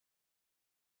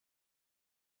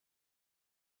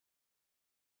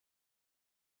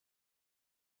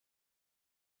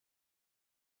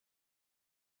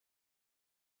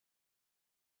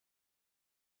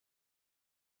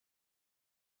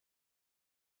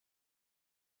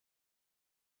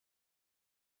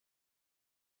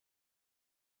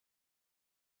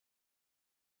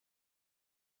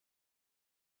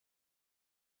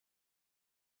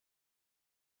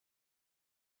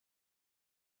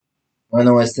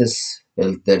Bueno, este es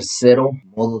el tercero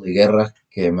modo de guerra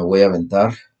que me voy a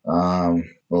aventar.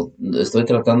 Estoy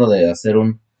tratando de hacer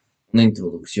una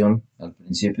introducción al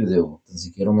principio de tan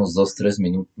siquiera unos 2, 3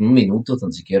 minutos, un minuto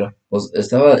tan siquiera. Pues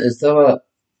estaba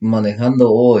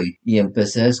manejando hoy y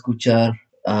empecé a escuchar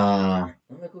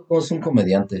no me acuerdo cómo es un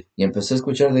comediante, y empecé a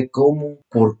escuchar de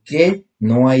por qué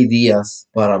no hay días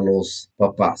para los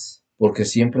papás. Porque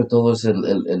siempre todo es el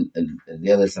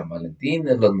día de San Valentín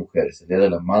es las mujeres, el día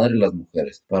de la madre las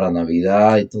mujeres, para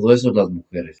Navidad y todo eso es las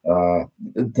mujeres,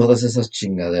 todas esas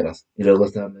chingaderas. Y luego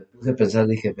me puse a pensar,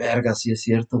 dije, verga, sí es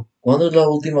cierto. ¿Cuándo es la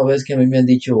última vez que a mí me han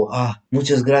dicho,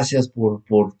 muchas gracias por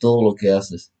todo lo que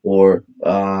haces?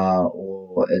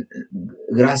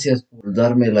 Gracias por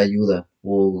darme la ayuda,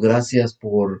 o gracias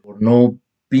por no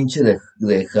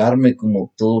dejarme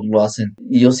como todos lo hacen.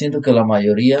 Y yo siento que la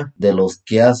mayoría de los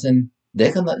que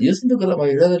yo siento que la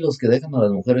mayoría de los que dejan a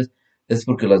las mujeres es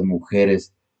porque las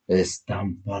mujeres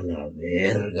están para la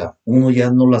verga. Uno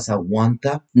ya no las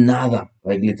aguanta nada.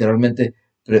 Like, literalmente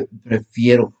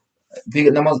prefiero.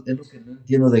 Fíjate, nada más es lo que no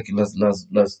entiendo de que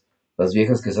las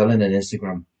viejas que salen en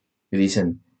Instagram y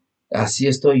dicen, así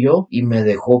estoy yo y me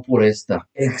dejó por esta.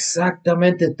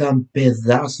 Exactamente tan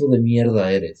pedazo de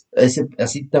mierda eres.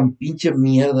 Así tan pinche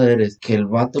mierda eres que el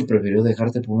vato prefirió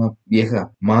dejarte por una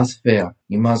vieja más fea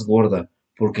y más gorda.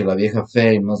 Porque la vieja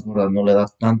fea y más gorda no le da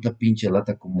tanta pinche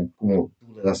lata como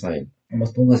tú le das a él.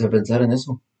 Nomás póngase a pensar en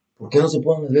eso. ¿Por qué no se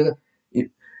ponen las viejas?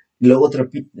 Y luego otra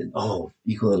oh,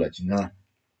 hijo de la chingada.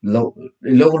 Y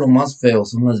luego lo más feo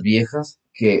son las viejas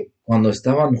que cuando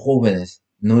estaban jóvenes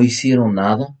no hicieron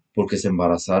nada porque se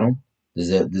embarazaron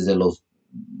desde los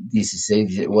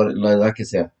 16, la edad que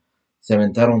sea. Se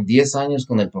aventaron 10 años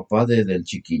con el papá del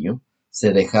chiquillo,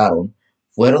 se dejaron,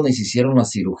 fueron y se hicieron la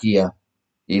cirugía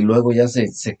y luego ya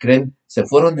se creen, se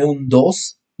fueron de un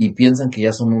 2 y piensan que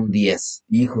ya son un 10.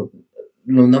 Hijo,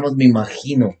 nada más me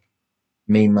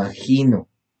imagino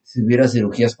si hubiera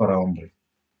cirugías para hombres.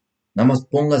 Nada más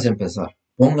pónganse a pensar.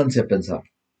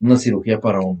 Una cirugía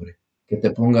para hombre. Que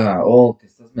te ponga, que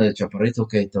estás medio chaparrito,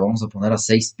 ok, te vamos a poner a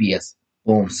 6 pies.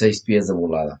 Pum, 6 pies de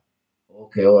volada.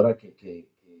 Ok, ahora que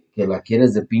la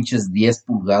quieres de pinches 10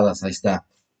 pulgadas, ahí está.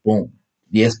 Pum,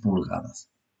 10 pulgadas.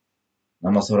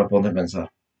 Nada más ahora ponte a pensar.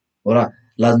 Ahora,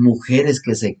 las mujeres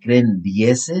que se creen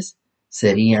dieces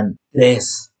serían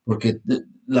 3. Porque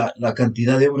la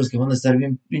cantidad de hombres que van a estar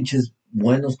bien pinches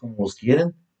buenos como los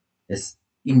quieren es,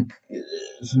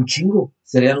 es un chingo.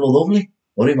 Serían lo doble.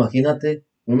 Ahora imagínate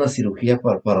una cirugía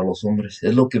para los hombres.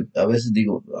 Es lo que a veces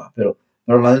digo, pero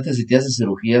la neta, si te haces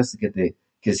cirugías,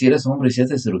 que si eres hombre y si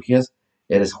haces cirugías,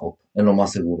 eres hot, es lo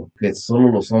más seguro. Que solo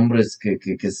los hombres que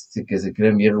se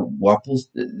creen bien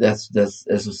guapos,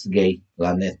 eso es gay,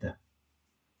 la neta.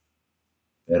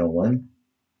 Pero bueno,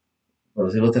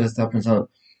 por si lo otra estaba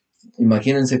pensando,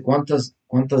 imagínense cuántas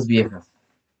viejas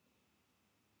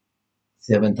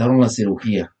se aventaron la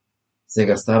cirugía, se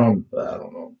gastaron,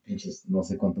 no, pinches, no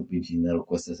sé cuánto pinche dinero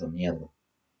cuesta esa mierda.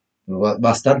 Pero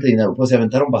bastante dinero, pues se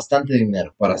aventaron bastante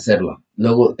dinero para hacerla.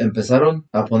 Luego empezaron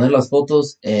a poner las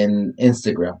fotos en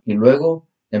Instagram y luego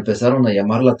empezaron a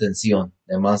llamar la atención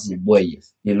de más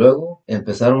bueyes. Y luego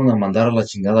empezaron a mandar a la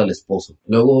chingada al esposo.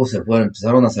 Luego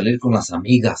empezaron a salir con las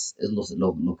amigas. Es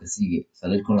lo que sigue,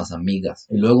 salir con las amigas.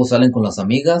 Y luego salen con las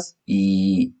amigas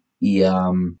y ya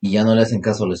no le hacen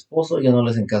caso al esposo, ya no le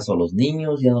hacen caso a los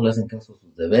niños, ya no le hacen caso a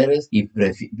sus deberes y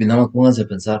nada más pónganse a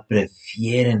pensar,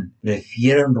 prefieren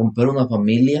romper una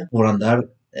familia por andar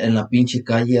en la pinche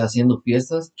calle haciendo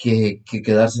fiestas que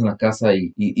quedarse en la casa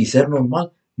y ser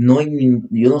normal. No hay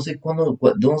yo no sé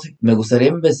yo no sé, me gustaría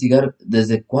investigar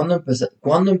desde cuándo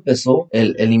empezó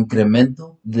el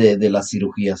incremento de las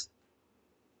cirugías.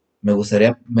 Me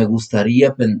gustaría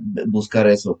buscar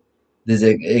eso.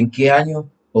 ¿Desde en qué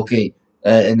año? Ok,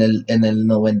 en el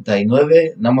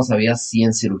 99 nada más había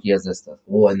 100 cirugías de estas.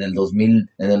 O en el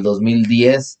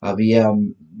 2010 había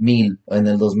 1000. En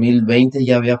el 2020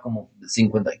 ya había como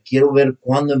 50. Quiero ver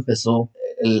cuándo empezó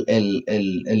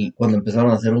cuando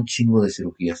empezaron a hacer un chingo de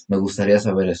cirugías. Me gustaría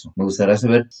saber eso. Me gustaría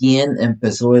saber quién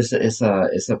empezó esa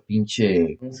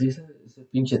pinche, ¿cómo se dice? Ese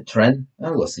pinche trend,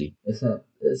 algo así.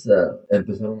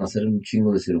 Empezaron a hacer un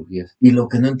chingo de cirugías. Y lo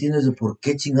que no entiendo es de por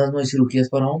qué chingados no hay cirugías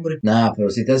para hombre. Nah, pero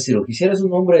si te haces cirugía, si eres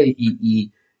un hombre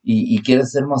y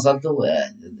quieres ser más alto,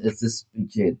 este es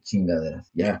pinche chingaderas.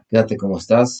 Ya, quédate como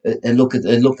estás. Es lo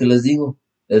que les digo.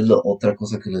 Otra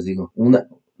cosa que les digo.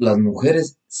 Las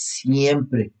mujeres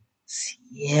siempre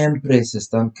se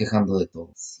están quejando de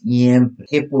todo. Siempre.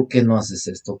 ¿Qué por qué no haces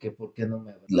esto? ¿Qué por qué no me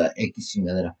hagas la X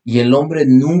chingadera? Y el hombre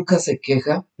nunca se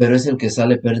queja, pero es el que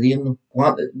sale perdiendo.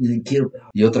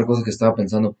 Y otra cosa que estaba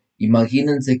pensando,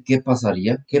 Imagínense qué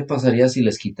pasaría si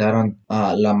les quitaran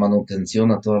la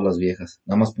manutención a todas las viejas.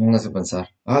 Nada más pónganse a pensar,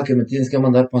 que me tienes que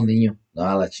mandar pan niño.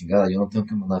 La chingada, yo no tengo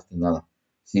que mandarte nada.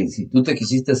 Si tú te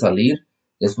quisiste salir,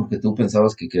 es porque tú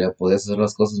pensabas que podías hacer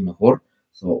las cosas mejor.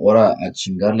 So, ahora a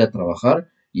chingarle a trabajar.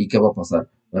 ¿Y qué va a pasar?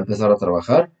 Va a empezar a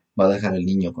trabajar, va a dejar el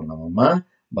niño con la mamá,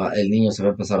 el niño se va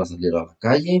a empezar a salir a la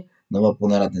calle, no va a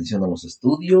poner atención a los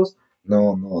estudios,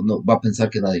 no, va a pensar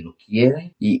que nadie lo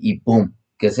quiere, y pum,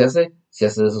 ¿qué se hace? Se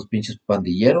hace de esos pinches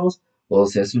pandilleros, o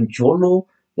se hace un cholo,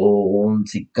 o un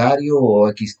sicario, o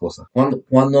X cosa. ¿Cuándo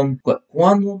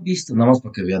han visto, nada más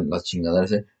para que vean las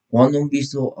chingaderas, cuándo han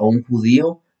visto a un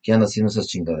judío que anda haciendo esas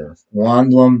chingaderas?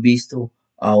 ¿Cuándo han visto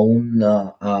a un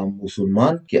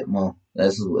musulmán que, no,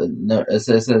 eso, no,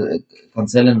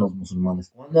 cancelen los musulmanes?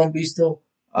 ¿Cuándo han visto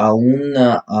a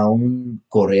un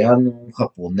coreano, un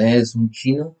japonés, un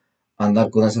chino andar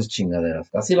con esas chingaderas?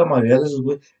 Casi la mayoría de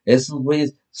esos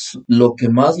güeyes, lo que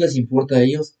más les importa a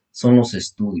ellos son los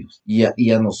estudios. Y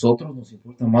a nosotros nos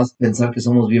importa más pensar que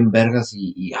somos bien vergas a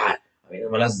mí no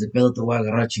me las de pedo, te voy a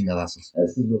agarrar a chingadazos.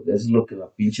 Eso es lo que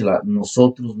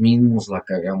nosotros mismos la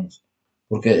cagamos.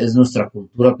 Porque es nuestra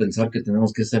cultura pensar que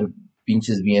tenemos que ser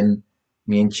pinches bien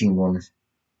chingones.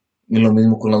 Y lo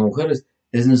mismo con las mujeres.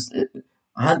 Es nues- eh,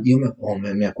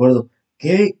 me acuerdo.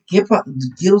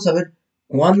 Quiero saber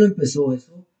cuándo empezó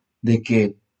eso de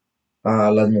que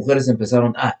las mujeres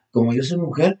empezaron, como yo soy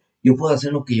mujer, yo puedo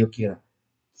hacer lo que yo quiera.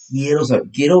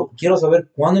 Quiero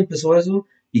saber cuándo empezó eso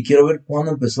y quiero ver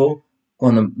cuándo empezó,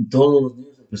 cuando todos los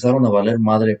niños empezaron a valer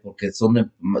madre porque son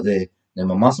de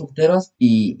mamás solteras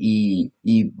y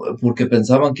porque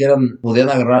pensaban que podían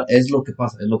agarrar, es lo que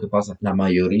pasa. La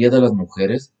mayoría de las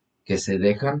mujeres que se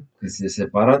dejan, que se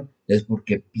separan, es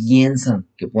porque piensan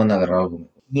que pueden agarrar algo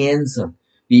mejor. Piensan.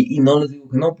 Y no les digo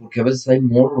que no, porque a veces hay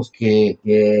morros es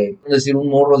decir, un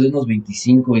morro de unos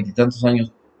 25 20 y tantos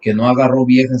años que no agarró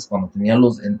viejas cuando tenía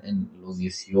en los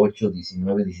 18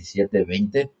 19 17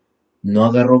 20 no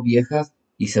agarró viejas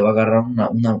y se va a agarrar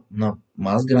una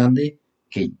más grande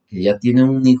que ya tiene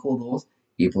un hijo o dos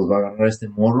y pues va a agarrar este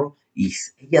morro y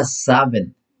ellas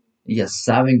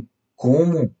saben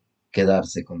cómo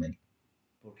quedarse con él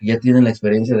porque ya tienen la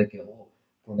experiencia de que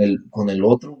con el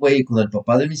otro güey, con el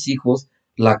papá de mis hijos,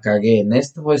 la cagué en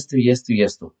esto y esto y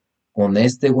esto. Con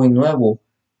este güey nuevo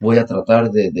voy a tratar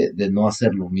de no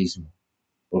hacer lo mismo.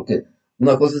 Porque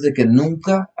una cosa es de que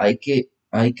nunca hay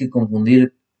que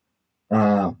confundir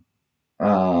a,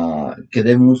 que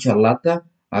den mucha lata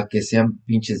a que sean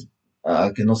pinches,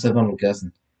 a que no sepan lo que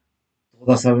hacen.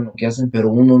 Todas saben lo que hacen,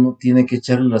 pero uno no tiene que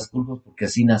echarle las culpas porque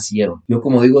así nacieron. Yo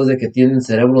como digo es de que tienen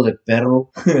cerebro de perro,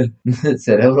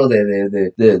 cerebro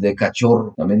de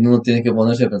cachorro. También uno tiene que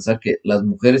ponerse a pensar que las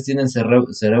mujeres tienen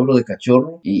cerebro de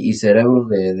cachorro y cerebro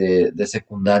de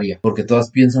secundaria, porque todas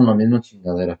piensan la misma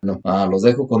chingadera. No, los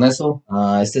dejo con eso.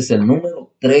 Este es el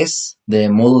número 3 de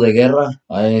modo de guerra.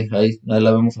 Ahí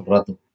la vemos al rato.